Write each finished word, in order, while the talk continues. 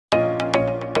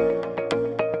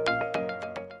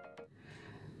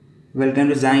Welcome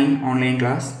to ZIGN online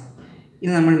class.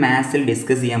 ഇന്ന് നമ്മൾ മാത്സിൽ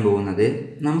discuss ചെയ്യാൻ പോകുന്നത്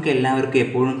നമുക്ക് എല്ലാവർക്കും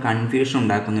എപ്പോഴും കൺഫ്യൂഷൻ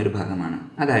ഉണ്ടാക്കുന്ന ഒരു ഭാഗമാണ്.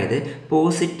 അതായത്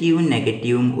പോസിറ്റീവും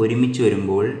നെഗറ്റീവും ഒരുമിച്ച്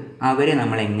വരുമ്പോൾ അവരെ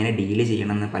നമ്മൾ എങ്ങനെ ഡീൽ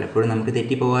ചെയ്യണമെന്ന് പലപ്പോഴും നമുക്ക്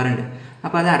തെറ്റിപ്പോകാറുണ്ട്.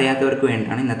 അപ്പോൾ അത് അറിയാത്തവർക്ക്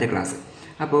വേണ്ടിയാണ് ഇന്നത്തെ ക്ലാസ്.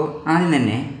 അപ്പോൾ ആദ്യം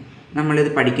തന്നെ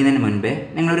നമ്മളിത് പഠിക്കുന്നതിന് മുൻപേ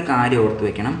നിങ്ങളൊരു കാര്യം ഓർത്ത്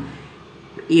വയ്ക്കണം.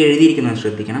 ഈ എഴുതിയിരിക്കുന്നത്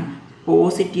ശ്രദ്ധിക്കണം.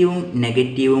 പോസിറ്റീവും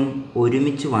നെഗറ്റീവും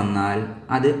ഒരുമിച്ച് വന്നാൽ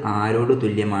അത് ആരോട്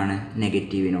തുല്യമാണ്?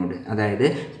 നെഗറ്റീവിനോട്. അതായത്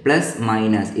plus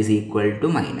minus is equal to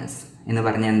minus എന്ന്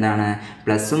പറഞ്ഞാൽ എന്താണ്?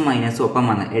 പ്ലസും മൈനസും ഒപ്പം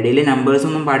വന്നാൽ ഇടയിൽ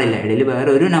നമ്പേഴ്സൊന്നും പാടില്ല, ഇടയിൽ വേറെ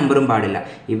ഒരു നമ്പറും പാടില്ല.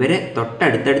 ഇവർ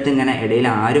തൊട്ടടുത്തടുത്ത് ഇങ്ങനെ ഇടയിൽ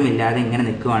ആരുമില്ലാതെ ഇങ്ങനെ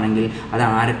നിൽക്കുകയാണെങ്കിൽ അത്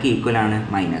ആരൊക്കെ ഈക്വലാണ്?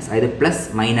 മൈനസ്. അതായത് പ്ലസ്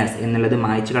മൈനസ് എന്നുള്ളത്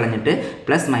മായ്ച്ച് കളഞ്ഞിട്ട്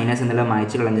പ്ലസ് മൈനസ് എന്നുള്ളത്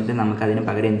മായ്ച്ച് കളഞ്ഞിട്ട് നമുക്കതിന്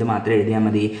പകരം എന്ത് മാത്രം എഴുതിയാൽ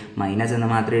മതി? മൈനസ് എന്ന്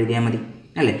മാത്രം എഴുതിയാൽ മതി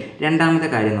അല്ലേ? രണ്ടാമത്തെ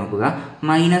കാര്യം നോക്കുക.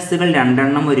 മൈനസുകൾ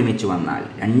രണ്ടെണ്ണം ഒരുമിച്ച് വന്നാൽ,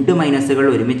 രണ്ട് മൈനസുകൾ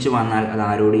ഒരുമിച്ച് വന്നാൽ അത്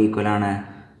ആരോട് ഈക്വലാണ്?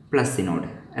 പ്ലസിനോട്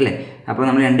അല്ലേ? അപ്പോൾ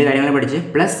നമ്മൾ രണ്ട് കാര്യങ്ങൾ പഠിച്ച്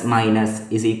plus minus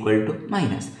is equal to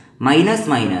minus, minus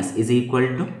minus is equal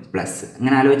two plus.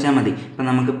 ഇങ്ങനെ ആലോചിച്ചാൽ മതി. ഇപ്പം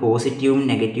നമുക്ക് പോസിറ്റീവും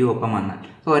നെഗറ്റീവും ഒപ്പം വന്നാൽ,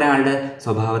 ഇപ്പോൾ ഒരാളുടെ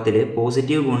സ്വഭാവത്തിൽ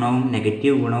പോസിറ്റീവ് ഗുണവും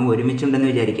നെഗറ്റീവ് ഗുണവും ഒരുമിച്ചുണ്ടെന്ന്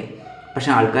വിചാരിക്കാം.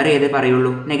 പക്ഷേ ആൾക്കാർ ഏതേ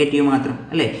പറയുള്ളൂ? നെഗറ്റീവ് മാത്രം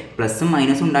അല്ലേ? പ്ലസും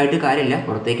മൈനസും ഉണ്ടായിട്ട് കാര്യമില്ല,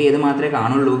 പുറത്തേക്ക് ഏത് മാത്രമേ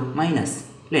കാണുള്ളൂ? മൈനസ്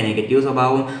അല്ലേ? നെഗറ്റീവ്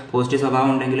സ്വഭാവവും പോസിറ്റീവ് സ്വഭാവം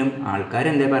ഉണ്ടെങ്കിലും ആൾക്കാർ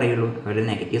എന്തേ പറയുള്ളൂ? അവരുടെ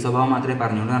നെഗറ്റീവ് സ്വഭാവം മാത്രമേ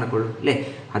പറഞ്ഞുകൊണ്ട് നടക്കുള്ളൂ അല്ലേ?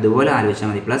 അതുപോലെ ആലോചിച്ചാൽ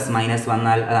മതി. പ്ലസ് മൈനസ്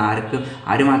വന്നാൽ അത്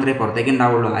ആര് മാത്രമേ പുറത്തേക്ക്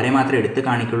ഉണ്ടാവുള്ളൂ? ആരെ മാത്രമേ എടുത്ത്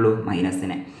കാണിക്കുള്ളൂ?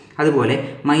 മൈനസിനെ. അതുപോലെ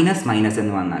മൈനസ് മൈനസ്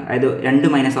എന്ന് വന്നാൽ, അതായത് രണ്ട്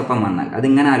മൈനസ് ഒപ്പം വന്നാൽ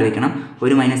അതിങ്ങനെ ആലോചിക്കണം.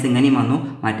 ഒരു മൈനസ് ഇങ്ങനെയും വന്നു,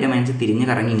 മറ്റേ മൈനസ് തിരിഞ്ഞ്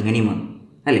കറങ്ങി ഇങ്ങനെയും വന്നു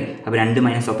അല്ലേ? അപ്പോൾ രണ്ട്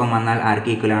മൈനസ് ഒപ്പം വന്നാൽ ആർക്ക്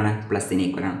ഈക്വലാണ്? പ്ലസിന്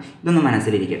ഈക്വലാണ്. ഇതൊന്ന്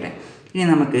മനസ്സിലിരിക്കട്ടെ. ഇനി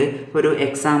നമുക്ക് ഒരു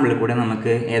എക്സാമ്പിൾ കൂടെ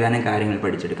നമുക്ക് ഏതാനും കാര്യങ്ങൾ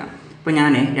പഠിച്ചെടുക്കാം. ഇപ്പോൾ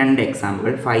ഞാൻ രണ്ട് എക്സാമ്പിൾ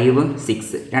 5,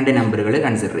 6 രണ്ട് നമ്പറുകൾ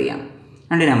കൺസിഡർ ചെയ്യാം.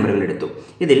 രണ്ട് നമ്പറുകൾ എടുത്തു.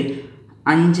 ഇതിൽ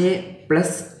 5 +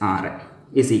 6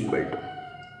 ഇസ് ഈക്വൽ ടു,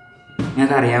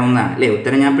 നിങ്ങൾക്ക് അറിയാവുന്നതാണ് അല്ലേ?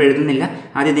 ഉത്തരം ഞാൻ ഇപ്പോൾ എഴുതുന്നില്ല.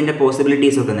 ആദ്യം ഇതിൻ്റെ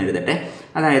പോസിബിലിറ്റീസൊക്കെ ഒന്ന് എഴുതട്ടെ.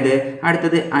 അതായത്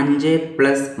അടുത്തത് 5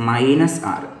 +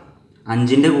 -6,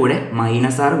 5ൻ്റെ കൂടെ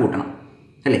 -6 കൂട്ടണം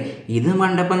അല്ലേ? ഇത്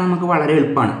കണ്ടപ്പോൾ നമുക്ക് വളരെ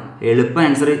എളുപ്പം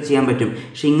ആൻസർ ചെയ്യാൻ പറ്റും.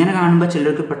 പക്ഷെ ഇങ്ങനെ കാണുമ്പോൾ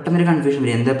ചിലർക്ക് പെട്ടെന്നൊരു കൺഫ്യൂഷൻ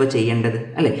വരും, എന്താ ഇപ്പോൾ ചെയ്യേണ്ടത്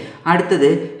അല്ലേ? അടുത്തത്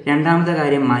രണ്ടാമത്തെ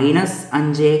കാര്യം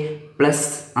 -5 +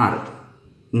 6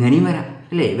 ഇങ്ങനെയും വരാം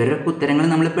അല്ലേ? ഇവരുടെ ഉത്തരങ്ങൾ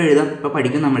നമ്മളിപ്പോൾ എഴുതാം, ഇപ്പോൾ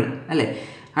പഠിക്കും നമ്മൾ അല്ലേ?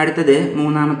 അടുത്തത്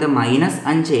മൂന്നാമത്തെ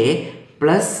 -5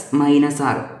 +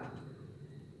 -6.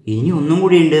 ഇനി ഒന്നും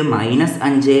കൂടി ഉണ്ട്, -5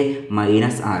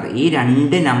 -6. ഈ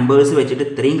രണ്ട് നമ്പേഴ്സ് വെച്ചിട്ട്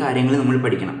ഇത്രയും കാര്യങ്ങൾ നമ്മൾ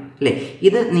പഠിക്കണം അല്ലേ?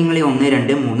 ഇത് നിങ്ങൾ 1,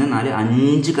 2, 3, 4,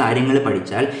 5 കാര്യങ്ങൾ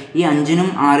പഠിച്ചാൽ ഈ 5നും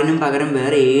 6നും പകരം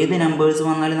വേറെ ഏത് നമ്പേഴ്സ്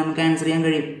വന്നാലും നമുക്ക് ആൻസർ ചെയ്യാൻ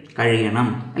കഴിയണം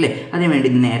അല്ലേ? അതിനുവേണ്ടി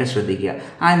ഇത് നേരെ ശ്രദ്ധിക്കുക.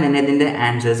 ആദ്യം തന്നെ ഇതിൻ്റെ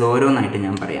ആൻസേഴ്സ് ഓരോന്നായിട്ട്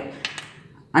ഞാൻ പറയാം.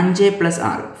 5 +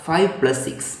 6 5 +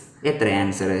 6 എത്ര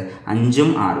ആൻസർ? 5ഉം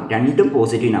 6ഉം രണ്ടും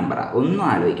പോസിറ്റീവ് നമ്പറാണ്, ഒന്നും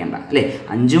ആലോചിക്കേണ്ട അല്ലേ?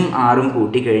 5ഉം 6ഉം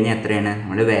കൂട്ടിക്കഴിഞ്ഞാൽ എത്രയാണ്?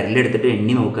 നമ്മൾ വിരലെടുത്തിട്ട്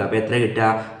എണ്ണി നോക്കുക. അപ്പോൾ എത്ര കിട്ടുക?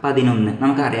 11.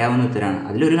 നമുക്ക് അറിയാവുന്ന ഉത്തരമാണ്,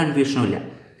 അതിലൊരു കൺഫ്യൂഷനും ഇല്ല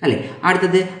അല്ലേ?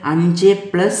 അടുത്തത് 5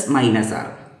 + -6.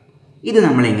 ഇത്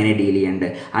നമ്മൾ എങ്ങനെ ഡീൽ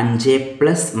ചെയ്യേണ്ടത്? 5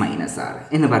 + -6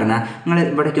 എന്ന് പറഞ്ഞാൽ നിങ്ങൾ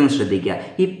ഇവിടേക്കൊന്ന് ശ്രദ്ധിക്കുക.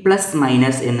 ഈ പ്ലസ്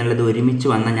മൈനസ് എന്നുള്ളത് ഒരുമിച്ച്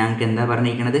വന്നാൽ ഞങ്ങൾക്ക് എന്താ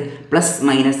പറഞ്ഞിരിക്കുന്നത്? പ്ലസ്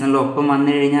മൈനസ് എന്നുള്ള ഒപ്പം വന്നു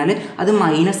കഴിഞ്ഞാൽ അത്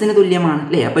മൈനസിന് തുല്യമാണ്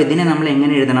അല്ലേ? അപ്പോൾ ഇതിനെ നമ്മൾ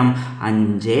എങ്ങനെ എഴുതണം?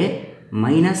 5 -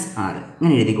 6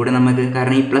 ഇങ്ങനെ എഴുതിക്കൂടെ നമുക്ക്?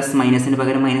 കാരണം ഈ പ്ലസ് മൈനസിന്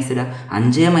പകരം മൈനസ് ഇടുക.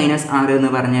 5 - 6 എന്ന്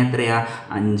പറഞ്ഞാൽ എത്രയാ?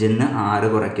 5ന്ന് 6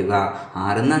 കുറയ്ക്കുക.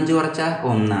 6ന്ന് 5 കുറച്ചാൽ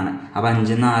 1 അപ്പോൾ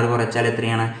 5ന്ന് 6 കുറച്ചാൽ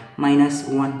എത്രയാണ്?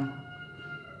 -1.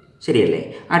 ശരിയല്ലേ?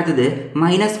 അടുത്തത്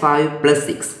 -5 +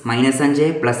 6 -5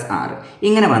 + 6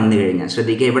 ഇങ്ങനെ വന്നു കഴിഞ്ഞാൽ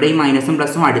ശ്രദ്ധിക്കുക, ഇവിടെ ഈ മൈനസും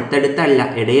പ്ലസും അടുത്തടുത്തല്ല,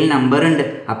 ഇടയിൽ നമ്പർ ഉണ്ട്.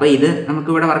 അപ്പോൾ ഇത്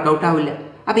നമുക്ക് ഇവിടെ വർക്കൗട്ട് ആവില്ല.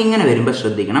 അപ്പോൾ ഇങ്ങനെ വരുമ്പോൾ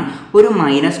ശ്രദ്ധിക്കണം, ഒരു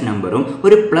മൈനസ് നമ്പറും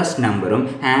ഒരു പ്ലസ് നമ്പറും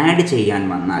ആഡ് ചെയ്യാൻ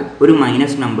വന്നാൽ, ഒരു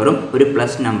മൈനസ് നമ്പറും ഒരു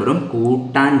പ്ലസ് നമ്പറും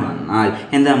കൂട്ടാൻ വന്നാൽ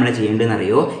എന്താ നമ്മൾ ചെയ്യേണ്ടതെന്ന്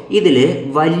അറിയോ? ഇതിൽ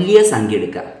വലിയ സംഖ്യ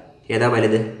എടുക്കുക. ഏതാ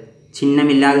വലുത്?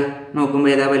 ചിഹ്നമില്ലാതെ നോക്കുമ്പോൾ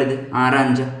ഏതാ വലുത്? 6,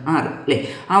 5, 6 അല്ലേ?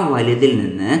 ആ വലുതിൽ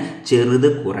നിന്ന് ചെറുത്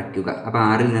കുറയ്ക്കുക. അപ്പോൾ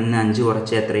 6ൽ നിന്ന് 5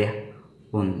 കുറച്ച് എത്രയാ?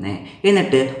 1.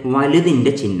 എന്നിട്ട്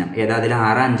വലുതിൻ്റെ ചിഹ്നം ഏതാ? അതിൽ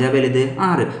 6, 5 വലുത്?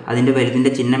 6. അതിൻ്റെ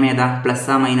വലുതിൻ്റെ ചിഹ്നം ഏതാ?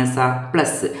 പ്ലസ്സാ മൈനസാ?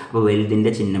 പ്ലസ്. അപ്പോൾ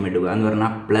വലുതിൻ്റെ ചിഹ്നം ഇടുക എന്ന്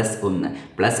പറഞ്ഞാൽ +1.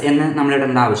 പ്ലസ് എന്ന് നമ്മൾ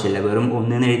ഇടേണ്ട ആവശ്യമില്ല, വെറും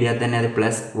 1 എന്ന് എഴുതിയാൽ തന്നെ അത്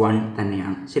 +1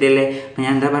 തന്നെയാണ്. ശരിയല്ലേ? അപ്പോൾ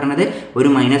ഞാൻ എന്താ പറഞ്ഞത്?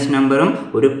 ഒരു മൈനസ് നമ്പറും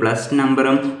ഒരു പ്ലസ്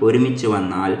നമ്പറും ഒരുമിച്ച്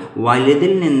വന്നാൽ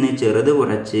വലുതിൽ നിന്ന് ചെറുത്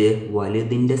കുറച്ച്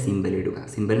വലുതിൻ്റെ സിമ്പൽ ഇടുക.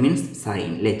 സിമ്പൽ മീൻസ്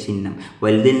സൈൻ അല്ലേ? ചിഹ്നം.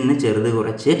 വലുതിൽ നിന്ന് ചെറുത്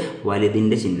കുറച്ച്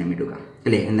വലുതിൻ്റെ ചിഹ്നം ഇടുക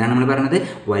അല്ലേ? എന്താണ് നമ്മൾ പറഞ്ഞത്?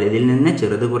 വലുതിൽ നിന്ന്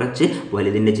ചെറുത് കുറച്ച്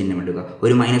വലുതിൻ്റെ ചിഹ്നം ഇടുക.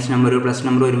 ഒരു മൈനസ് നമ്പർ ഒരു പ്ലസ്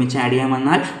നമ്പർ ഒരുമിച്ച് ആഡ് ചെയ്യാൻ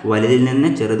വന്നാൽ വലുതിൽ നിന്ന്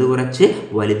ചെറുത് കുറച്ച്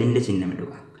വലുതിൻ്റെ ചിഹ്നം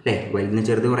ഇടുക അല്ലേ? വലുതിൽ നിന്ന്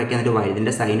ചെറുത് കുറയ്ക്കുക. എന്നിട്ട്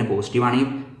വലുതിൻ്റെ സൈന് പോസിറ്റീവ് ആണെങ്കിൽ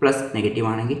പ്ലസ്, നെഗറ്റീവ്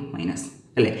ആണെങ്കിൽ മൈനസ്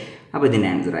അല്ലേ? അപ്പോൾ ഇതിൻ്റെ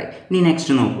ആൻസറായി. ഇനി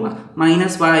നെക്സ്റ്റ് നോക്കുക.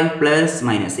 -5 +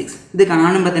 -6 ഇത്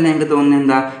കാണുമ്പോൾ തന്നെ എനിക്ക് തോന്നുന്നത്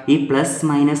എന്താ? ഈ പ്ലസ്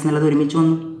മൈനസ് എന്നുള്ളത് ഒരുമിച്ച്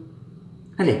വന്നു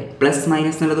അല്ലേ? പ്ലസ്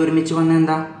മൈനസ് എന്നുള്ളത് ഒരുമിച്ച് വന്നാൽ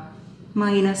എന്താ?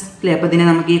 മൈനസ് അല്ലേ? അപ്പോൾ ഇതിനെ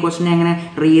നമുക്ക് ഈ ക്വസ്റ്റിനെ എങ്ങനെ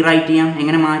റീറൈറ്റ് ചെയ്യാം,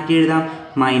 എങ്ങനെ മാറ്റി എഴുതാം?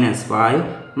 -5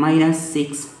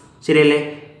 -6 ശരിയല്ലേ?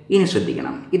 ഇനി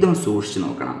ശ്രദ്ധിക്കണം, ഇതൊന്ന് സൂക്ഷിച്ച്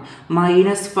നോക്കണം.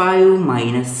 -5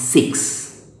 -6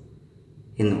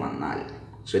 എന്ന് വന്നാൽ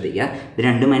ശ്രദ്ധിക്കുക, ഇത്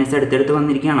രണ്ട് മൈനസ് അടുത്തടുത്ത്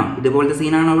വന്നിരിക്കുകയാണോ? ഇതുപോലത്തെ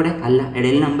സീനാണോ ഇവിടെ? അല്ല,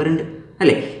 ഇടയിൽ നമ്പർ ഉണ്ട്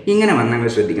അല്ലേ? ഇങ്ങനെ വന്നാൽ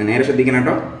ശ്രദ്ധിക്കണം, നേരെ ശ്രദ്ധിക്കണം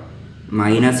കേട്ടോ.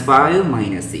 -5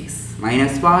 -6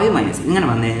 -5 -6 ഇങ്ങനെ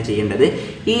വന്നു കഴിഞ്ഞാൽ ചെയ്യേണ്ടത്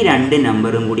ഈ രണ്ട്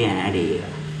നമ്പറും കൂടി ആഡ് ചെയ്യുക,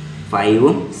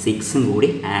 5ഉം 6ഉം കൂടി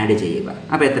ആഡ് ചെയ്യുക.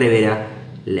 അപ്പോൾ എത്ര വരിക?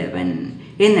 11.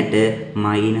 എന്നിട്ട്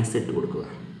മൈനസ് ഇട്ട് കൊടുക്കുക.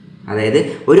 അതായത്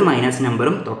ഒരു മൈനസ്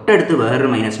നമ്പറും തൊട്ടടുത്ത് വേറൊരു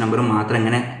മൈനസ് നമ്പറും മാത്രം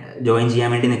ഇങ്ങനെ ജോയിൻ ചെയ്യാൻ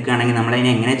വേണ്ടി നിൽക്കുകയാണെങ്കിൽ നമ്മളതിനെ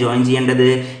എങ്ങനെ ജോയിൻ ചെയ്യേണ്ടത്?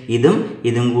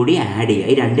 ഇതും കൂടി ആഡ് ചെയ്യുക.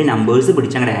 ഈ രണ്ട് നമ്പേഴ്സ്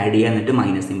പിടിച്ചങ്ങോട്ട് ആഡ് ചെയ്യുക, എന്നിട്ട്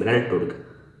മൈനസ് സിമ്പിൾ ഇട്ട് കൊടുക്കുക.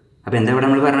 അപ്പോൾ എന്താ ഇവിടെ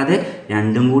നമ്മൾ പറഞ്ഞത്?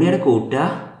 രണ്ടും കൂടി അവിടെ കൂട്ടുക,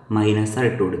 മൈനസ്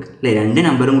ഇട്ട് കൊടുക്കുക അല്ലേ? രണ്ട്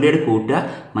നമ്പറും കൂടി അവിടെ കൂട്ടുക,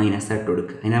 മൈനസ് ഇട്ട്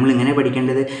കൊടുക്കുക. അതിന് നമ്മൾ ഇങ്ങനെ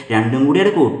പഠിക്കേണ്ടത് രണ്ടും കൂടി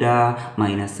അവിടെ കൂട്ടുക,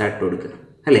 മൈനസ് ഇട്ട് കൊടുക്കുക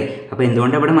അല്ലേ? അപ്പോൾ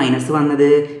എന്തുകൊണ്ടാണ് ഇവിടെ മൈനസ് വന്നത്?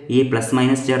 ഈ പ്ലസ്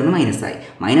മൈനസ് ചേർന്ന് മൈനസായി.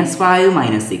 -5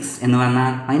 -6 എന്ന്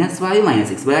പറഞ്ഞാൽ -5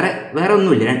 -6 വേറെ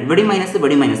ഒന്നുമില്ല. ഇവിടെയും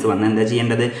മൈനസ് വന്നാൽ എന്താ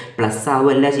ചെയ്യേണ്ടത്? പ്ലസ്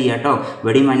ആവുമല്ല ചെയ്യുക കേട്ടോ.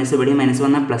 ഇവിടെയും മൈനസ്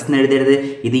വന്നാൽ പ്ലസ് എന്ന് എഴുതരുത്.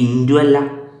 ഇത് ഇൻറ്റു അല്ല,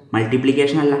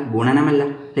 മൾട്ടിപ്ലിക്കേഷൻ അല്ല, ഗുണനമല്ല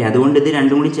അല്ലേ? അതുകൊണ്ട് ഇത്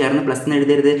രണ്ടും കൂടി ചേർന്ന് പ്ലസ് എന്ന്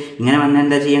എഴുതരുത്. ഇങ്ങനെ വന്നാൽ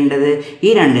എന്താ ചെയ്യേണ്ടത്? ഈ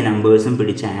രണ്ട് നമ്പേഴ്സും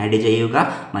പിടിച്ച് ആഡ് ചെയ്യുക,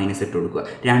 മൈനസ് ഇട്ട് കൊടുക്കുക.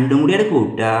 രണ്ടും കൂടി അവിടെ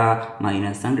കൂട്ടുക,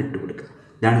 മൈനസ് ആണ് ഇട്ട് കൊടുക്കുക.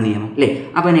 ഇതാണ് നിയമം അല്ലേ?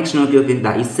 അപ്പോൾ നെക്സ്റ്റ് നോക്കി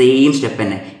ഇതാ ഈ സെയിം സ്റ്റെപ്പ്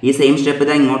തന്നെ. ഈ സെയിം സ്റ്റെപ്പ്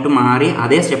ഇതാ ഇങ്ങോട്ട് മാറി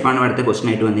അതേ സ്റ്റെപ്പാണ് അടുത്ത ക്വസ്റ്റൻ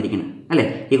ആയിട്ട് വന്നിരിക്കുന്നത് അല്ലേ?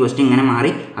 ഈ ക്വസ്റ്റൻ ഇങ്ങനെ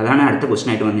മാറി അതാണ് അടുത്ത ക്വസ്റ്റൻ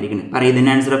ആയിട്ട് വന്നിരിക്കുന്നത്. പറ,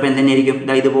 ഇതിൻ്റെ ആൻസർ അപ്പോൾ എന്തെന്നായിരിക്കും?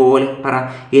 ഇതാ ഇതുപോലെ പറ,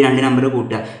 ഈ രണ്ട് നമ്പർ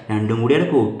കൂട്ടുക, രണ്ടും കൂടി അവിടെ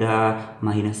കൂട്ടുക,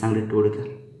 മൈനസ് അങ്ങോട്ട് ഇട്ട് കൊടുക്കുക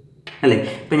അല്ലേ?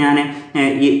 ഇപ്പം ഞാൻ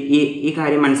ഈ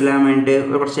കാര്യം മനസ്സിലാകാൻ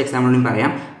വേണ്ടിയിട്ട് കുറച്ച് എക്സാമ്പിളും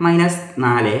പറയാം.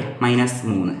 -4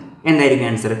 -3 എന്തായിരിക്കും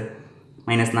ആൻസർ?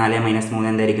 -4 -3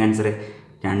 എന്തായിരിക്കും ആൻസർ?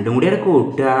 രണ്ടും കൂടി അവിടെ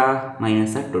കൂട്ടുക,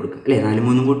 മൈനസ് ഇട്ട് കൊടുക്കുക അല്ലേ? 4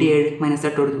 3 കൂട്ടി 7, മൈനസ്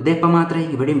ഇട്ട് കൊടുക്കുക. ഇതെപ്പോൾ മാത്രമേ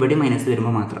ഇവിടെ മൈനസ്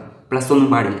വരുമ്പോൾ മാത്രം, പ്ലസ് ഒന്നും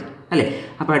പാടില്ല അല്ലേ?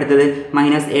 അപ്പോൾ അടുത്തത്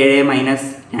 -7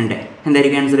 -2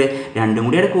 എന്തായിരിക്കും ആൻസർ? രണ്ടും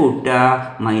കൂടി അവിടെ കൂട്ടുക,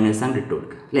 മൈനസ് അങ്ങ് ഇട്ട്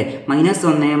കൊടുക്കുക അല്ലേ? -1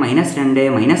 -2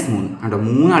 -3 കേട്ടോ,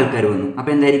 3 ആൾക്കാർ വന്നു.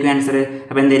 അപ്പോൾ എന്തായിരിക്കും ആൻസർ?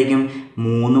 അപ്പോൾ എന്തായിരിക്കും?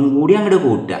 3ഉം കൂടി അങ്ങോട്ട്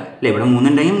കൂട്ടുക അല്ലേ? ഇവിടെ 3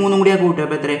 ഉണ്ടെങ്കിൽ 3ഉം കൂടി കൂട്ടുക.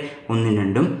 അപ്പോൾ എത്ര? 1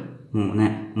 2 3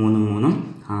 3 3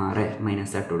 6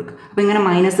 മൈനസ് ഇട്ട് കൊടുക്കുക. അപ്പോൾ ഇങ്ങനെ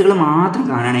മൈനസുകൾ മാത്രം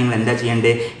കാണുകയാണെങ്കിൽ എന്താ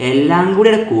ചെയ്യേണ്ടത്? എല്ലാം കൂടി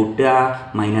അവിടെ കൂട്ടുക,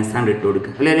 മൈനസ് ആണ് ഇട്ട്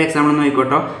കൊടുക്കുക അല്ലേ? ഒരു എക്സാമ്പിൾ ഒന്ന്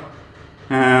നോക്കിക്കോട്ടോ.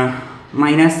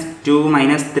 -2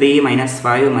 -3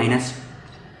 -5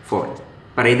 -4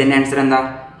 പറയും. ഇതിൻ്റെ ആൻസർ എന്താ?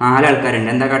 4 ആൾക്കാരുണ്ട്.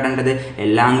 എന്താ കാട്ടേണ്ടത്?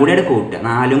 എല്ലാം കൂടി അവിടെ കൂട്ടുക,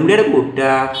 4ഉം കൂടി അവിടെ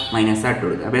കൂട്ടുക, മൈനസ് ഇട്ട്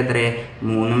കൊടുക്കുക. അപ്പോൾ എത്ര?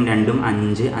 3ഉം 2ഉം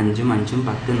 5 5ഉം 5ഉം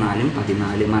 10 4ഉം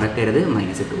 14. മറക്കരുത്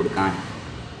മൈനസ് ഇട്ട് കൊടുക്കാൻ.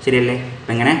 ശരിയല്ലേ?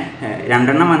 അപ്പം ഇങ്ങനെ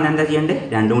രണ്ടെണ്ണം വന്നാൽ എന്താ ചെയ്യേണ്ടത്?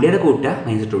 രണ്ടും കൂടി അവിടെ കൂട്ടുക,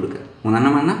 മൈനസ് ഇട്ട് കൊടുക്കുക.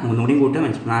 3 വന്നാൽ 3 കൂടിയും കൂട്ടുക,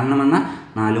 മൈനസ് 4 വന്നാൽ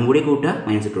 4ഉം കൂടി കൂട്ടുക,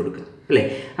 മൈനസ് ഇട്ട് കൊടുക്കുക അല്ലേ?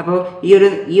 അപ്പോൾ ഈ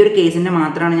ഒരു കേസിൻ്റെ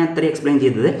മാത്രമാണ് ഞാൻ ഇത്ര എക്സ്പ്ലെയിൻ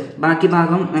ചെയ്തത്. ബാക്കി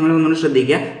ഭാഗം നിങ്ങൾ ഒന്നുകൂടി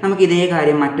ശ്രദ്ധിക്കുക. നമുക്ക് ഇതേ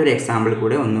കാര്യം മറ്റൊരു എക്സാമ്പിൾ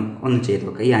കൂടെ ഒന്ന് ചെയ്ത്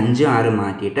നോക്കാം. ഈ 5 6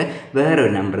 മാറ്റിയിട്ട്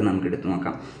വേറൊരു നമ്പർ നമുക്ക് എടുത്ത്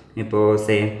നോക്കാം. ഇപ്പോൾ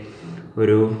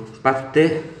ഒരു 10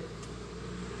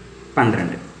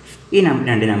 12 ഈ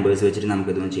രണ്ട് നമ്പേഴ്സ് വെച്ചിട്ട്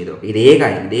നമുക്കിതൊന്ന് ചെയ്ത് നോക്കാം.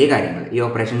 ഇതേ കാര്യങ്ങൾ ഈ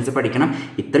ഓപ്പറേഷൻസ് പഠിക്കണം.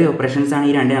 ഇത്രയും ഓപ്പറേഷൻസാണ്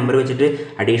ഈ രണ്ട് നമ്പർ വെച്ചിട്ട്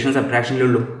അഡീഷൻ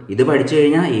സബ്ട്രാക്ഷനിലുള്ളൂ. ഇത് പഠിച്ചു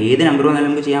കഴിഞ്ഞാൽ ഏത് നമ്പർ വന്നാലും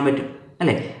നമുക്ക് ചെയ്യാൻ പറ്റും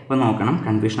അല്ലേ? അപ്പോൾ നോക്കണം,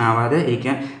 കൺഫ്യൂഷൻ ആവാതെ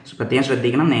ഇരിക്കാൻ പ്രത്യേകം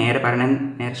ശ്രദ്ധിക്കണം. നേരെ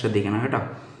ശ്രദ്ധിക്കണം കേട്ടോ.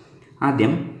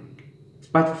 ആദ്യം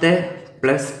 10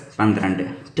 + 12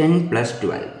 10 +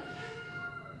 12.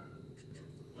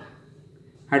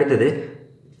 അടുത്തത്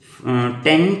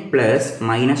 10 +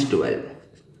 -12.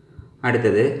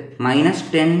 അടുത്തത്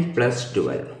 -10 +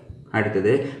 12.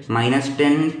 അടുത്തത്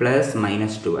 -10 +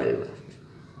 -12.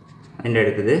 അതിൻ്റെ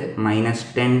അടുത്തത്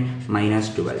 -10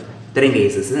 -12. ഇത്രയും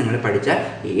കേസസ് നിങ്ങൾ പഠിച്ചാൽ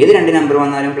ഏത് രണ്ട് നമ്പർ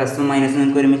വന്നാലും പ്ലസും മൈനസും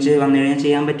നിങ്ങൾക്ക് ഒരുമിച്ച് വന്നു കഴിഞ്ഞാൽ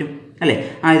ചെയ്യാൻ പറ്റും അല്ലേ?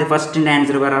 ഇത് ഫസ്റ്റിൻ്റെ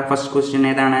ആൻസർ പറ. ഫസ്റ്റ് ക്വസ്റ്റ്യൻ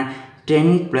ഏതാണ്? 10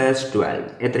 + 12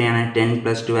 എത്രയാണ്? 10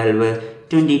 + 12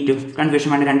 22. കൺഫ്യൂഷൻ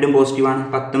വേണ്ട, രണ്ടും പോസിറ്റീവാണ്.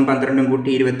 10ഉം 12ഉം കൂട്ടി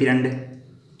 22.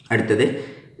 അടുത്തത്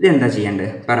ഇതെന്താ ചെയ്യേണ്ടത്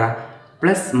പറ?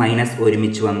 പ്ലസ് മൈനസ്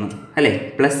ഒരുമിച്ച് വന്നു അല്ലേ?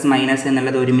 പ്ലസ് മൈനസ്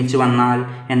എന്നുള്ളത് ഒരുമിച്ച് വന്നാൽ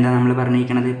എന്താ നമ്മൾ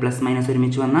പറഞ്ഞിരിക്കുന്നത്? പ്ലസ് മൈനസ്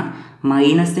ഒരുമിച്ച് വന്നാൽ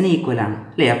മൈനസിന് ഈക്വലാണ്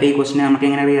അല്ലേ? അപ്പോൾ ഈ ക്വസ്റ്റിനെ നമുക്ക്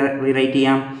എങ്ങനെ റീറൈറ്റ്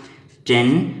ചെയ്യാം?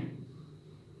 10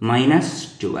 -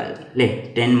 12 അല്ലേ?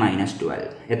 10 - 12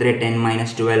 എത്ര? 10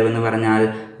 - 12 എന്ന് പറഞ്ഞാൽ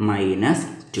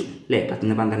 -2 അല്ലേ?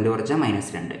 10 12 കുറച്ചാൽ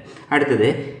 -2. അടുത്തത്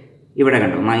ഇവിടെ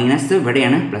കണ്ടോ, മൈനസ്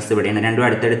ഇവിടെയാണ്, പ്ലസ് ഇവിടെയാണ്, രണ്ടും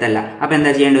അടുത്തടുത്തല്ല. അപ്പോൾ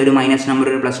എന്താ ചെയ്യേണ്ടത്? ഒരു മൈനസ് നമ്പർ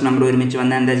ഒരു പ്ലസ് നമ്പർ ഒരുമിച്ച്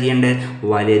വന്നാൽ എന്താ ചെയ്യേണ്ടത്?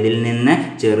 വലുതിൽ നിന്ന്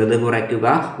ചെറുത് കുറയ്ക്കുക,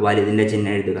 വലുതിൻ്റെ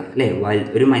ചിഹ്നം എഴുതുക അല്ലേ?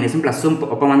 ഒരു മൈനസും പ്ലസും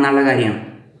ഒപ്പം വന്നുള്ള കാര്യമാണ്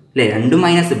അല്ലേ? രണ്ടും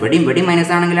മൈനസ്, ഇവിടെയും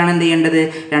മൈനസ് ആണെങ്കിലാണ് എന്ത് ചെയ്യേണ്ടത്?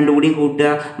 രണ്ടും കൂടിയും കൂട്ടുക,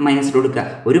 മൈനസ് കൊടുക്കുക.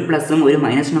 ഒരു പ്ലസും ഒരു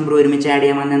മൈനസ് നമ്പറും ഒരുമിച്ച് ആഡ്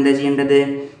ചെയ്യാൻ വന്നാൽ എന്താ ചെയ്യേണ്ടത്?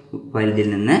 വലുതിൽ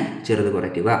നിന്ന് ചെറുത്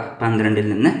കുറയ്ക്കുക. 12ൽ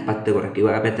നിന്ന് 10 കുറയ്ക്കുക.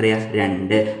 അപ്പോൾ എത്രയാ?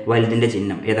 2. വലുതിൻ്റെ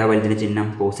ചിഹ്നം ഏതാ? വലുതിൻ്റെ ചിഹ്നം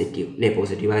പോസിറ്റീവ് അല്ലേ?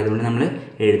 പോസിറ്റീവ് ആയതുകൊണ്ട് നമ്മൾ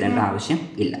എഴുതേണ്ട ആവശ്യം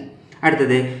ഇല്ല.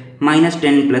 അടുത്തത്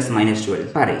 -10 + -12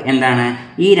 പറയും. എന്താണ്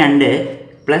ഈ 2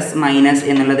 പ്ലസ് മൈനസ്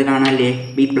എന്നുള്ളത് കാണാല്ലേ?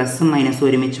 ഈ പ്ലസും മൈനസും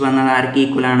ഒരുമിച്ച് വന്നത് ആർക്ക്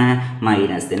ഈക്വലാണ്?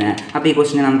 മൈനസിന്. അപ്പോൾ ഈ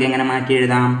ക്വസ്റ്റിനെ നമുക്ക് എങ്ങനെ മാറ്റി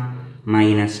എഴുതാം?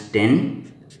 -10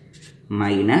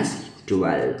 -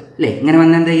 12 അല്ലേ? ഇങ്ങനെ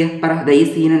വന്നാൽ എന്താ ചെയ്യുക? പറ. ഈ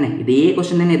സീൻ തന്നെ, ഇതേ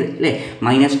ക്വസ്റ്റ്യൻ തന്നെ ഇത് അല്ലേ?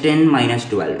 -10 -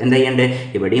 12 എന്താ ചെയ്യണ്ടേ?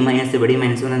 ഇവിടെയും മൈനസ് ഇവിടെയും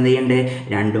മൈനസ് വന്ന് എന്താ ചെയ്യണ്ടേ?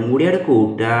 രണ്ടും കൂടി അവിടെ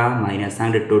കൂട്ടുക, മൈനസ്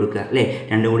അങ്ങോട്ട് ഇട്ട് കൊടുക്കുക അല്ലേ?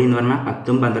 രണ്ടും കൂടി എന്ന് പറഞ്ഞാൽ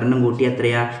 10ഉം 12ഉം കൂട്ടി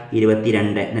എത്രയാ?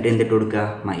 22. എന്നിട്ട് എന്തിട്ട് കൊടുക്കുക?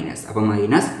 മൈനസ്. അപ്പോൾ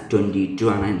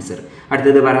 -22 ആണ് ആൻസർ.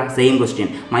 അടുത്തത് പറ. സെയിം ക്വസ്റ്റ്യൻ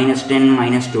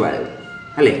 -10 - 12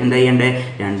 അല്ലേ? എന്താ ചെയ്യണ്ടേ?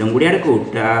 രണ്ടും കൂടി അവിടെ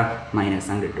കൂട്ടുക, മൈനസ്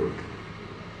അങ്ങോട്ട് ഇട്ട് കൊടുക്കുക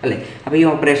അല്ലേ? അപ്പോൾ ഈ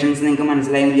ഓപ്പറേഷൻസ് നിങ്ങൾക്ക്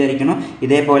മനസ്സിലായി എന്ന് വിചാരിക്കണം.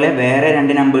 ഇതേപോലെ വേറെ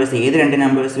 2 നമ്പേഴ്സ്, ഏത് 2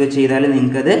 നമ്പേഴ്സ് വെച്ച് ചെയ്താലും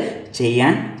നിങ്ങൾക്കത്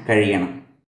ചെയ്യാൻ കഴിയണം.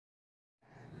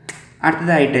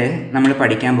 അടുത്തതായിട്ട് നമ്മൾ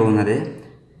പഠിക്കാൻ പോകുന്നത്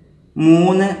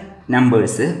 3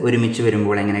 നമ്പേഴ്സ് ഒരുമിച്ച്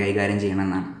വരുമ്പോൾ എങ്ങനെ കൈകാര്യം ചെയ്യണം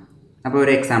എന്നാണ്. അപ്പോൾ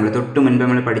ഒരു എക്സാമ്പിൾ തൊട്ട് മുൻപ്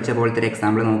നമ്മൾ പഠിച്ച പോലത്തെ ഒരു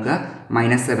എക്സാമ്പിൾ നോക്കുക.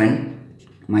 -7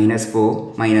 -4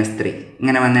 -3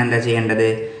 ഇങ്ങനെ വന്നാൽ എന്താ ചെയ്യേണ്ടത്?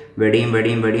 വെടിയും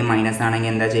മൈനസ്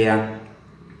ആണെങ്കിൽ എന്താ ചെയ്യുക?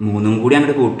 3ഉം കൂടി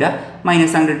അങ്ങോട്ട് കൂട്ടുക,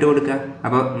 മൈനസ് അങ്ങോട്ട് ഇട്ട് കൊടുക്കുക.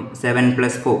 അപ്പോൾ 7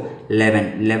 + 4 11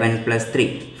 11 + 3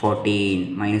 14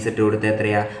 മൈനസ് ഇട്ട് കൊടുത്താൽ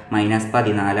എത്രയാ?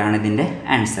 -14 ഇതിൻ്റെ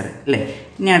ആൻസർ അല്ലേ?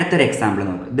 ഇനി അടുത്തൊരു എക്സാമ്പിൾ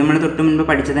നോക്കുക. ഇത് നമ്മൾ തൊട്ട് മുൻപ്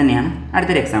പഠിച്ചത് തന്നെയാണ്.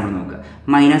 അടുത്തൊരു എക്സാമ്പിൾ നോക്കുക.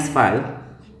 -5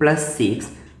 + 6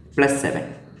 + 7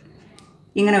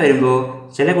 ഇങ്ങനെ വരുമ്പോൾ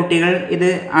ചില കുട്ടികൾ ഇത്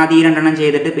ആദ്യം 2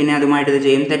 ചെയ്തിട്ട് പിന്നെ അതുമായിട്ട് ഇത്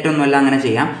ചെയ്യും. തെറ്റൊന്നുമല്ല, അങ്ങനെ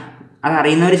ചെയ്യാം. അത്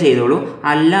അറിയുന്നവർ ചെയ്തോളൂ.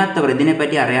 അല്ലാത്തവർ,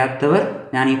 ഇതിനെപ്പറ്റി അറിയാത്തവർ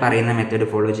ഞാൻ ഈ പറയുന്ന മെത്തേഡ്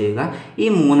ഫോളോ ചെയ്യുക. ഈ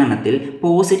 3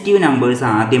 പോസിറ്റീവ് നമ്പേഴ്സ്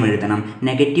ആദ്യം എഴുതണം,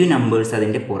 നെഗറ്റീവ് നമ്പേഴ്സ്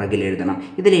അതിൻ്റെ പുറകിൽ എഴുതണം.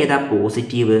 ഇതിലേതാ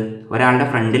പോസിറ്റീവ്? ഒരാളുടെ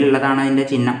ഫ്രണ്ടിലുള്ളതാണ് അതിൻ്റെ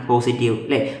ചിഹ്നം പോസിറ്റീവ്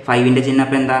അല്ലേ? 5ൻ്റെ ചിഹ്നം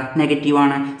അപ്പോൾ എന്താ?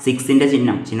 നെഗറ്റീവാണ്. 6ൻ്റെ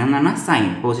ചിഹ്നം എന്ന് പറഞ്ഞാൽ സൈൻ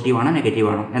പോസിറ്റീവ് ആണോ നെഗറ്റീവ്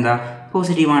ആണോ? എന്താ?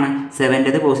 പോസിറ്റീവാണ്.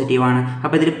 7ൻ്റെത് പോസിറ്റീവാണ്.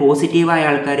 അപ്പോൾ ഇതിൽ പോസിറ്റീവായ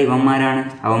ആൾക്കാർ ഇവന്മാരാണ്.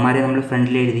 അവന്മാരെ നമ്മൾ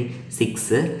ഫ്രണ്ടിൽ എഴുതി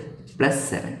 6 +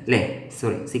 7 അല്ലേ?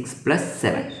 6 +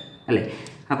 7 അല്ലേ?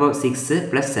 അപ്പോൾ 6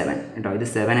 + 7 കേട്ടോ, ഇത്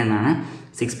 7 എന്നാണ്.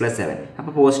 6 + 7.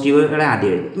 അപ്പോൾ പോസിറ്റീവുകളെ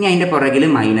ആദ്യം എഴുതി. ഇനി അതിൻ്റെ പുറകിൽ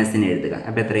മൈനസിന് എഴുതുക.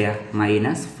 അപ്പോൾ എത്രയാ?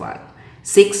 -5.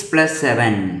 6 +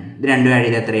 7 ഇത് രണ്ടും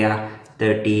എഴുതി എത്രയാ?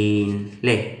 13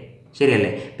 അല്ലേ?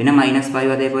 ശരിയല്ലേ? പിന്നെ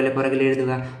 -5 അതേപോലെ പുറകിൽ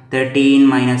എഴുതുക. 13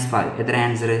 - 5 എത്ര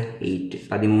ആൻസർ? 8.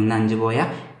 13 5 പോയാൽ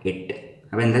 8.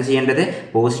 അപ്പോൾ എന്താ ചെയ്യേണ്ടത്?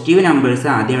 പോസിറ്റീവ് നമ്പേഴ്സ്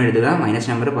ആദ്യം എഴുതുക, മൈനസ്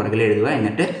നമ്പർ പുറകിൽ എഴുതുക.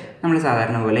 എന്നിട്ട് നമ്മൾ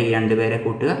സാധാരണ പോലെ ഈ 2 പേരെ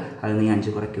കൂട്ടുക, അതിൽ നിന്ന്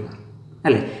 5 കുറയ്ക്കുക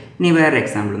അല്ലേ? ഇനി വേറെ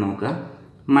എക്സാമ്പിൾ നോക്കുക.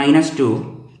 -2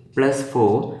 +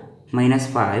 4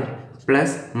 -5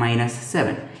 +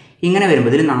 -7 ഇങ്ങനെ വരുമ്പോൾ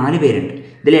ഇതിൽ 4 പേരുണ്ട്.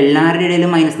 ഇതിൽ എല്ലാവരുടെ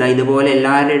ഇടയിലും മൈനസ്, ഇതുപോലെ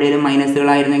എല്ലാവരുടെ ഇടയിലും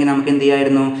മൈനസുകളായിരുന്നെങ്കിൽ നമുക്ക് എന്ത്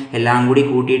ചെയ്യായിരുന്നു? എല്ലാം കൂടി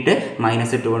കൂട്ടിയിട്ട്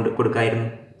മൈനസ് ഇട്ട് കൊടുക്കായിരുന്നു.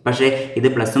 പക്ഷേ ഇത്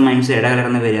പ്ലസും മൈനസും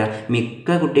ഇടകലർന്ന് വരിക.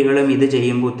 മിക്ക കുട്ടികളും ഇത്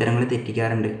ചെയ്യുമ്പോൾ ഉത്തരങ്ങൾ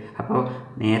തെറ്റിക്കാറുണ്ട്. അപ്പോൾ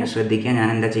നേരെ ശ്രദ്ധിക്കുക. ഞാൻ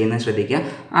എന്താ ചെയ്യുന്നത് ശ്രദ്ധിക്കുക.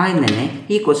 ആദ്യം തന്നെ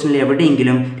ഈ ക്വസ്റ്റനിൽ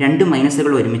എവിടെയെങ്കിലും 2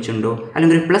 മൈനസുകൾ ഒരുമിച്ചുണ്ടോ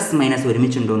അല്ലെങ്കിൽ ഒരു പ്ലസ് മൈനസ്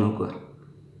ഒരുമിച്ചുണ്ടോ നോക്കുക.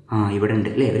 ഇവിടെ ഉണ്ട്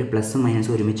അല്ലേ? ഒരു പ്ലസും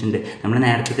മൈനസും ഒരുമിച്ചുണ്ട്. നമ്മൾ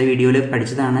നേരത്തെ വീഡിയോയിൽ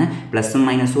പഠിച്ചതാണ്. പ്ലസും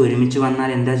മൈനസും ഒരുമിച്ച് വന്നാൽ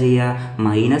എന്താ ചെയ്യുക?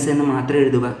 മൈനസ് എന്ന് മാത്രം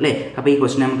എഴുതുക അല്ലേ? അപ്പോൾ ഈ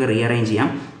ക്വസ്റ്റൻ നമുക്ക് റീഅറേഞ്ച് ചെയ്യാം.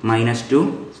 -2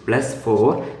 + 4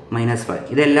 -5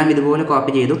 ഇതെല്ലാം ഇതുപോലെ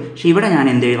കോപ്പി ചെയ്തു. പക്ഷേ ഇവിടെ ഞാൻ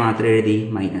മാത്രം എഴുതി?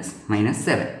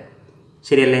 -7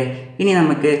 ശരിയല്ലേ? ഇനി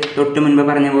നമുക്ക് തൊട്ട് മുൻപ്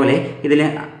പറഞ്ഞ പോലെ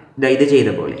ഇത് ചെയ്ത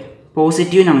പോലെ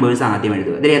പോസിറ്റീവ് നമ്പേഴ്സ് ആദ്യം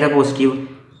എഴുതുക. ഇതിൽ ഏതാ പോസിറ്റീവ്?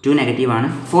 2 നെഗറ്റീവാണ്,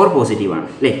 4 പോസിറ്റീവാണ്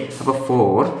അല്ലേ? അപ്പോൾ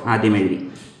 4 ആദ്യം എഴുതി.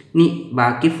 ഇനി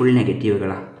ബാക്കി ഫുൾ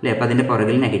നെഗറ്റീവുകളാണ് അല്ലേ? അപ്പോൾ അതിൻ്റെ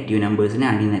പുറകിൽ നെഗറ്റീവ് നമ്പേഴ്സിനെ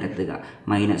അണിനിരത്തുക.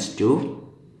 -2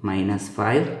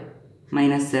 -5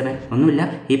 -7 ഒന്നുമില്ല.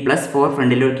 ഈ +4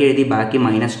 ഫ്രണ്ടിലേക്ക് എഴുതി, ബാക്കി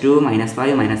 -2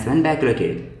 -5 -7 ബാക്കിലേക്ക്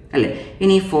എഴുതി അല്ലേ?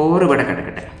 ഇനി 4 ഇവിടെ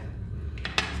കിടക്കട്ടെ.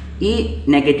 ഈ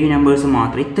നെഗറ്റീവ് നമ്പേഴ്സ്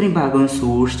മാത്രം ഇത്രയും ഭാഗം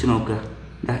സൂക്ഷിച്ച് നോക്കുക.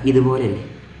 ഇതുപോലെയല്ലേ?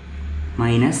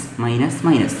 മൈനസ്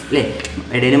അല്ലേ?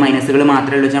 ഇടയിൽ മൈനസുകൾ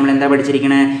മാത്രമേ ഉള്ളൂ. നമ്മൾ എന്താ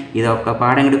പഠിച്ചിരിക്കണേ? ഇതൊക്കെ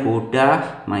പാടെ അങ്ങോട്ട് കൂട്ടുക,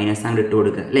 മൈനസ് അങ്ങോട്ട് ഇട്ട്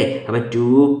കൊടുക്കുക അല്ലേ? അപ്പോൾ 2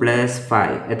 +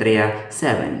 5 എത്രയാ?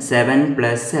 7. 7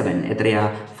 + 7 എത്രയാ?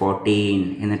 14.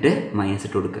 എന്നിട്ട് മൈനസ്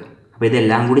ഇട്ട് കൊടുക്കുക. അപ്പോൾ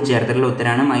ഇതെല്ലാം കൂടി ചേർത്തിട്ടുള്ള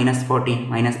ഉത്തരമാണ് -14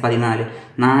 -14.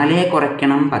 4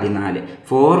 കുറയ്ക്കണം 14.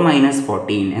 4 -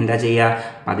 14 എന്താ ചെയ്യുക?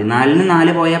 14 നിന്ന്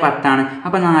 4 പോയാൽ 10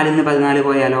 അപ്പോൾ 4 നിന്ന് 14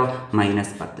 പോയാലോ?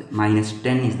 -10.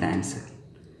 -10 ഈസ് ദ ആൻസർ.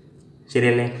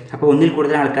 ശരിയല്ലേ? അപ്പോൾ ഒന്നിൽ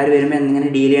കൂടുതൽ ആൾക്കാർ വരുമ്പോൾ എങ്ങനെ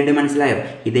ഡീൽ ചെയ്യേണ്ടത് മനസ്സിലായോ?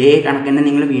 ഇതേ കണക്കിന്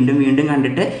നിങ്ങൾ വീണ്ടും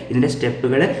കണ്ടിട്ട് ഇതിൻ്റെ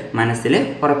സ്റ്റെപ്പുകൾ മനസ്സിൽ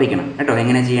ഉറപ്പിക്കണം കേട്ടോ.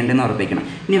 എങ്ങനെ ചെയ്യേണ്ടതെന്ന് ഉറപ്പിക്കണം.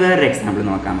 ഇനി വേറൊരു എക്സാമ്പിൾ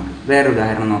നോക്കാം. നമുക്ക് വേറൊരു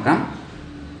ഉദാഹരണം നോക്കാം.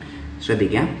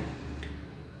 ശ്രദ്ധിക്കാം.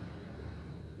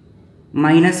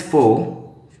 -4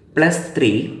 +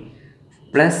 3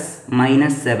 +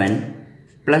 -7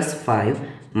 + 5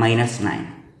 - 9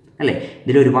 അല്ലേ?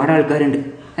 ഇതിൽ ഒരുപാട് ആൾക്കാരുണ്ട്.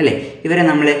 അല്ലേ? ഇവരെ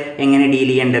നമ്മൾ എങ്ങനെ ഡീൽ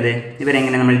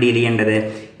ചെയ്യേണ്ടത്?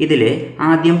 ഇതിൽ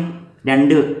ആദ്യം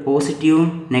രണ്ട് പോസിറ്റീവും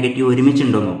നെഗറ്റീവും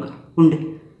ഒരുമിച്ചുണ്ടോ നോക്കുക. ഉണ്ട്,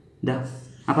 ഇതാ.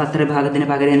 അപ്പോൾ അത്ര ഭാഗത്തിന്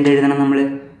പകരം എന്ത് എഴുതണം? നമ്മൾ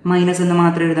മൈനസ് എന്ന്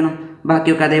മാത്രം എഴുതണം.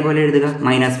 ബാക്കിയൊക്കെ അതേപോലെ എഴുതുക.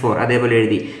 -4 അതേപോലെ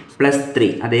എഴുതി, +3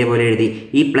 അതേപോലെ എഴുതി.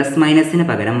 ഈ പ്ലസ് മൈനസിന്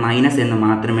പകരം മൈനസ് എന്ന്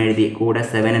മാത്രം എഴുതി, കൂടെ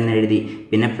 7 എന്ന് എഴുതി,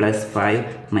 പിന്നെ +5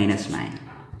 -9.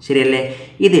 ശരിയല്ലേ?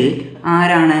 ഇതിൽ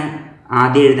ആരെയാണ്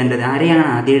ആദ്യം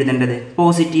എഴുതേണ്ടത്?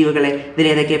 പോസിറ്റീവുകളെ.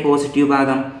 ഇതിലേതൊക്കെയാണ് പോസിറ്റീവ്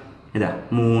ഭാഗം? ഇതാ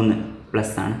 3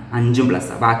 പ്ലസ് ആണ്, 5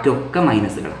 പ്ലസ്, ബാക്കിയൊക്കെ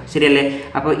മൈനസുകളാണ്. ശരിയല്ലേ?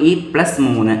 അപ്പോൾ ഈ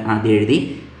 +3 ആദ്യം എഴുതി,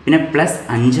 പിന്നെ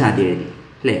 +5 ആദ്യം എഴുതി,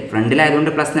 അല്ലേ?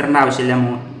 ഫ്രണ്ടിലായതുകൊണ്ട് പ്ലസ് നിറേണ്ട ആവശ്യമില്ല.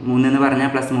 3 എന്ന് പറഞ്ഞാൽ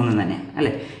 +3 തന്നെ,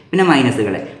 അല്ലേ? പിന്നെ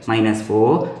മൈനസുകളെ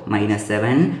 -4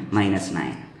 -7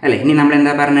 -9, അല്ലേ? ഇനി നമ്മൾ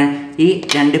എന്താ പറഞ്ഞത്? ഈ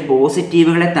രണ്ട്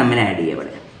പോസിറ്റീവുകളെ തമ്മിൽ ആഡ് ചെയ്യുക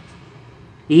ഇവിടെ,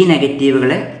 ഈ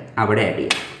നെഗറ്റീവുകളെ അവിടെ ആഡ്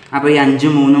ചെയ്യുക. അപ്പോൾ ഈ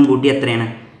 5ഉം 3ഉം കൂട്ടി എത്രയാണ്?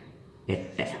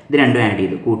 8. ഇത് രണ്ടും ആഡ്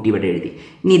ചെയ്തു, കൂട്ടി ഇവിടെ എഴുതി.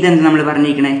 ഇനി ഇതെന്ത് നമ്മൾ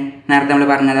പറഞ്ഞിരിക്കണേ? നേരത്തെ നമ്മൾ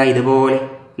പറഞ്ഞതാ ഇതുപോലെ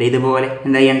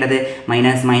എന്താ ചെയ്യേണ്ടത്?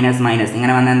 മൈനസ്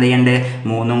ഇങ്ങനെ വന്നാൽ എന്താ ചെയ്യേണ്ടത്?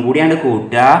 3ഉം കൂടിയാണ്ട്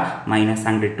കൂട്ടുക, മൈനസ്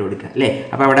അങ്ങോട്ട് ഇട്ട് കൊടുക്കുക, അല്ലേ?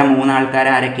 അപ്പോൾ അവിടെ 3 ആൾക്കാർ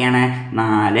ആരൊക്കെയാണ്?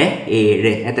 4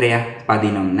 7 എത്രയാ?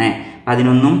 11.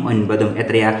 11ഉം 9ഉം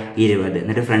എത്രയാ? 20.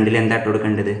 എന്നിട്ട് ഫ്രണ്ടിൽ എന്താ ഇട്ട്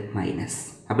കൊടുക്കേണ്ടത്? മൈനസ്.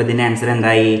 അപ്പോൾ ഇതിൻ്റെ ആൻസർ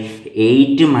എന്തായി?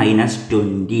 8 -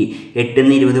 20. 8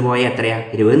 നിന്ന് 20 പോയാൽ എത്രയാ?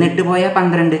 20 നിന്ന് 8 പോയാൽ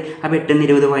 12. അപ്പോൾ 8 നിന്ന്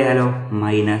 20 പോയാലോ?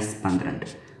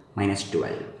 -12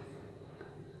 -12.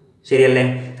 ശരിയല്ലേ?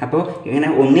 അപ്പോൾ ഇങ്ങനെ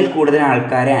ഒന്നിൽ കൂടുതൽ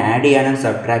ആൾക്കാരെ ആഡ് ചെയ്യാനും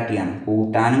സബ്ട്രാക്ട് ചെയ്യാനും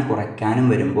കൂട്ടാനും കുറയ്ക്കാനും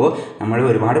വരുമ്പോൾ നമ്മൾ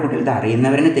ഒരുപാട് കുട്ടികൾ ഇത്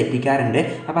അറിയുന്നവരെ തെറ്റിക്കാറുണ്ട്.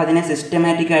 അപ്പോൾ അതിനെ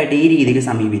സിസ്റ്റമാറ്റിക്കായിട്ട് ഈ രീതിയിൽ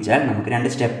സമീപിച്ചാൽ നമുക്ക്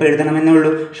 2 സ്റ്റെപ്പ് എഴുതണമെന്നേ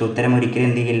ഉള്ളൂ. പക്ഷെ ഉത്തരം ഒരിക്കലും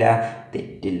എന്ത് ചെയ്യില്ല?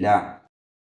 തെറ്റില്ല.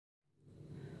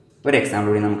 ഒരു എക്സാമ്പിൾ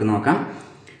കൂടി നമുക്ക് നോക്കാം.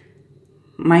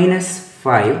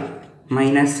 -5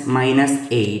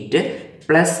 -8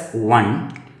 +1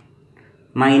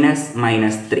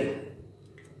 -3.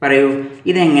 പറയൂ,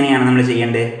 ഇതെങ്ങനെയാണ് നമ്മൾ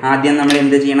ചെയ്യേണ്ടത്? ആദ്യം നമ്മൾ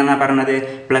എന്ത് ചെയ്യണം എന്നാണ് പറഞ്ഞത്?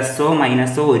 പ്ലസ്സോ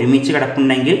മൈനസോ ഒരുമിച്ച്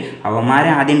കിടപ്പുണ്ടെങ്കിൽ അവന്മാരെ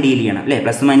ആദ്യം ഡീൽ ചെയ്യണം, അല്ലേ?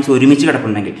 പ്ലസ് മൈനസ് ഒരുമിച്ച്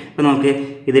കിടപ്പുണ്ടെങ്കിൽ. ഇപ്പോൾ നോക്ക്,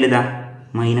 ഇതിലിതാ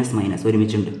മൈനസ്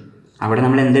ഒരുമിച്ചുണ്ട്. അവിടെ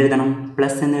നമ്മൾ എന്തെഴുതണം?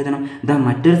 പ്ലസ് എന്ന് എഴുതണം. ഇതാ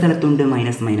മറ്റൊരു സ്ഥലത്തുണ്ട്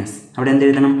മൈനസ്, അവിടെ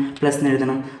എന്തെഴുതണം? പ്ലസ് എന്ന്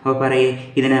എഴുതണം. അപ്പോൾ പറയേ,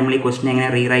 ഇതിനെ നമ്മൾ ഈ ക്വസ്റ്റ്യൻ എങ്ങനെ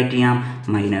റീറൈറ്റ് ചെയ്യാം?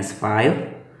 -5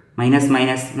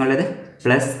 മൈനസ് എന്നുള്ളത്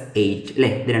 +8,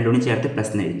 അല്ലേ? ഇത് രണ്ടും കൂടി ചേർത്ത്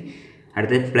പ്ലസ് എന്ന് എഴുതി.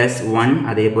 അടുത്ത് +1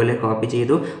 അതേപോലെ കോപ്പി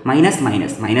ചെയ്തു. മൈനസ്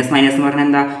എന്ന് പറഞ്ഞാൽ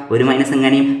എന്താ? ഒരു മൈനസ്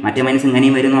ഇങ്ങനെയും മറ്റേ മൈനസ്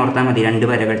ഇങ്ങനെയും വരുന്ന ഓർത്താൽ മതി. 2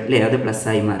 വരകൾ, അല്ലേ? അത്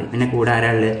 +ആയി മാറി. പിന്നെ കൂടെ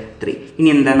ആരാളുള്ളത്? 3. ഇനി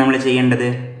എന്താ നമ്മൾ ചെയ്യേണ്ടത്?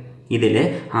 ഇതിൽ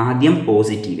ആദ്യം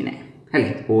പോസിറ്റീവിനെ,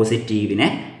 അല്ലേ? പോസിറ്റീവിനെ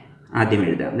ആദ്യം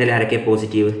എഴുതുക. ഇതിൽ ആരൊക്കെ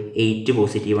പോസിറ്റീവ്? 8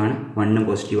 പോസിറ്റീവാണ്, 1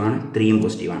 പോസിറ്റീവാണ്, 3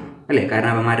 പോസിറ്റീവാണ്, അല്ലേ?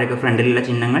 കാരണം അവന്മാരുടെയൊക്കെ ഫ്രണ്ടിലുള്ള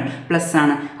ചിഹ്നങ്ങൾ പ്ലസ്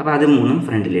ആണ്. അപ്പോൾ അത് 3ഉം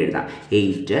ഫ്രണ്ടിൽ എഴുതാം.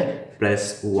 8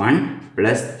 +1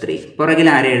 +3. പുറകിൽ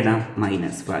ആരെ എഴുതാം?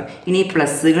 -5. ഇനി ഈ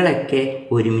പ്ലസ്സുകളൊക്കെ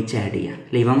ഒരുമിച്ച് ആഡ് ചെയ്യാം,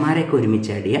 അല്ലേ? ഇവന്മാരെയൊക്കെ ഒരുമിച്ച്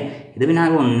ആഡ് ചെയ്യുക. ഇത് പിന്നെ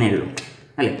ആകെ ഒന്നേ ഉള്ളൂ,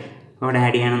 അല്ലേ? അവിടെ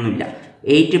ആഡ് ചെയ്യാനൊന്നുമില്ല.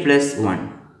 8 + 1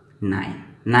 9,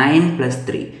 9 +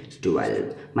 3 12.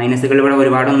 മൈനസുകൾ ഇവിടെ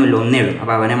ഒരുപാടൊന്നുമില്ല, ഒന്നേ ഉള്ളൂ.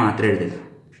 അപ്പോൾ അവനെ മാത്രം എഴുതുക.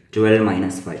 12 -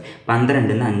 5. 12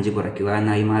 നിന്ന് 5 കുറയ്ക്കുക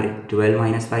എന്നായി മാറി. 12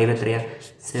 - 5 എത്രയാ?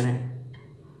 7.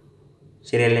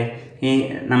 ശരിയല്ലേ? ഈ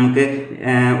നമുക്ക്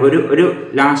ഒരു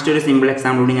ലാസ്റ്റ് ഒരു സിമ്പിൾ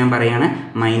എക്സാമ്പിൾ കൂടി ഞാൻ പറയുകയാണ്.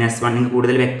 -1 നിങ്ങൾക്ക്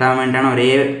കൂടുതൽ വ്യക്തമാകാൻ വേണ്ടിയാണ് ഒരേ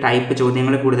ടൈപ്പ്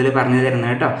ചോദ്യങ്ങൾ കൂടുതൽ പറഞ്ഞു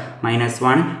തരുന്നത് കേട്ടോ.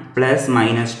 -1 +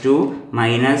 -2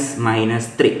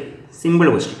 -3. Simple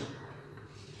question.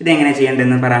 ഇതെങ്ങനെ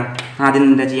ചെയ്യേണ്ടതെന്ന് പറയാം. ആദ്യം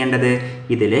എന്താ ചെയ്യേണ്ടത്?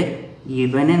 ഇതിൽ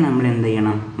ഇവനെ നമ്മൾ എന്ത്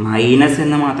ചെയ്യണം? മൈനസ്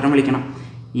എന്ന് മാത്രം വിളിക്കണം.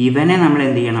 ഇവനെ നമ്മൾ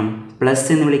എന്ത് ചെയ്യണം? പ്ലസ്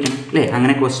എന്ന് വിളിക്കണം, അല്ലേ?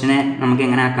 അങ്ങനെ ക്വസ്റ്റിനെ നമുക്ക്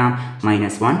എങ്ങനെ ആക്കാം?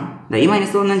 -1. ഈ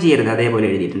മൈനസ് ഒന്നും ചെയ്യരുത്, അതേപോലെ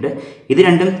എഴുതിയിട്ടുണ്ട്. ഇത്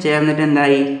രണ്ടും ചേർന്നിട്ട്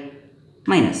എന്തായി?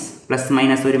 മൈനസ്. പ്ലസ്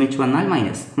മൈനസ് ഒരുമിച്ച് വന്നാൽ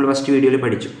മൈനസ്, നമ്മൾ ഫസ്റ്റ് വീഡിയോയിൽ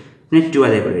പഠിച്ചു. പിന്നെ 2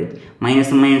 അതേപോലെ എഴുതി.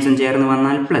 മൈനസും ചേർന്ന്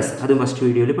വന്നാൽ പ്ലസ്, അതും ഫസ്റ്റ്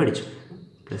വീഡിയോയിൽ പഠിച്ചു.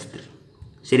 +3.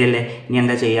 ശരിയല്ലേ? ഇനി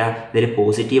എന്താ ചെയ്യുക? ഇതിൽ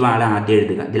പോസിറ്റീവ് ആളെ ആദ്യം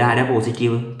എഴുതുക. ഇതിൽ ആരാ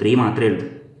പോസിറ്റീവ്? 3 മാത്രമേ ഉള്ളൂ.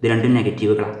 ഇത് രണ്ടും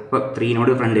നെഗറ്റീവുകളാണ്. അപ്പോൾ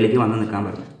 3നോട് ഫ്രണ്ടിലേക്ക് വന്ന് നിൽക്കാൻ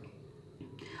പറഞ്ഞു.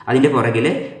 അതിൻ്റെ പുറകിൽ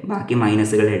ബാക്കി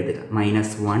മൈനസുകൾ എഴുതുക.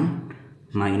 -1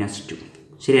 -2.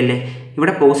 ശരിയല്ലേ?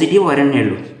 ഇവിടെ പോസിറ്റീവ് ഒരെണ്ണേ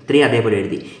ഉള്ളൂ, 3 അതേപോലെ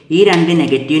എഴുതി. ഈ 2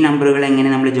 നെഗറ്റീവ് നമ്പറുകൾ എങ്ങനെ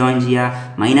നമ്മൾ ജോയിൻ ചെയ്യുക?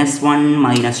 -1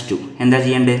 -2. എന്താ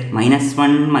ചെയ്യേണ്ടത്?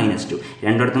 -1 -2.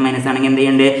 രണ്ടിടത്തും മൈനസ് ആണെങ്കിൽ എന്താ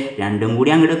ചെയ്യേണ്ടത്? രണ്ടും കൂടി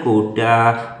അങ്ങോട്ട് കൂട്ടുക,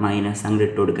 മൈനസ് അങ്ങോട്ട്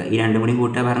ഇട്ട് കൊടുക്കുക. ഈ രണ്ടും കൂടി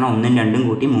കൂട്ടുക പറഞ്ഞാൽ 1ഉം 2ഉം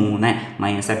കൂട്ടി 3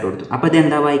 മൈനസ് ഇട്ട് കൊടുത്തു. അപ്പോൾ ഇത്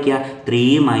എന്താ വായിക്കുക? 3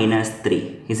 - 3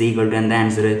 = എന്താ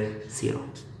ആൻസർ?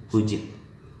 0.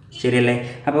 ശരിയല്ലേ?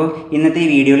 അപ്പോൾ ഇന്നത്തെ ഈ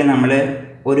വീഡിയോയിൽ നമ്മൾ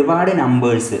ഒരുപാട്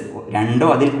നമ്പേഴ്സ്, 2ഓ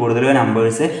അതിൽ കൂടുതലോ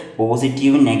നമ്പേഴ്സ്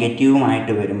പോസിറ്റീവും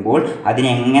നെഗറ്റീവുമായിട്ട് വരുമ്പോൾ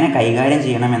അതിനെങ്ങനെ കൈകാര്യം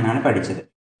ചെയ്യണമെന്നാണ് പഠിച്ചത്.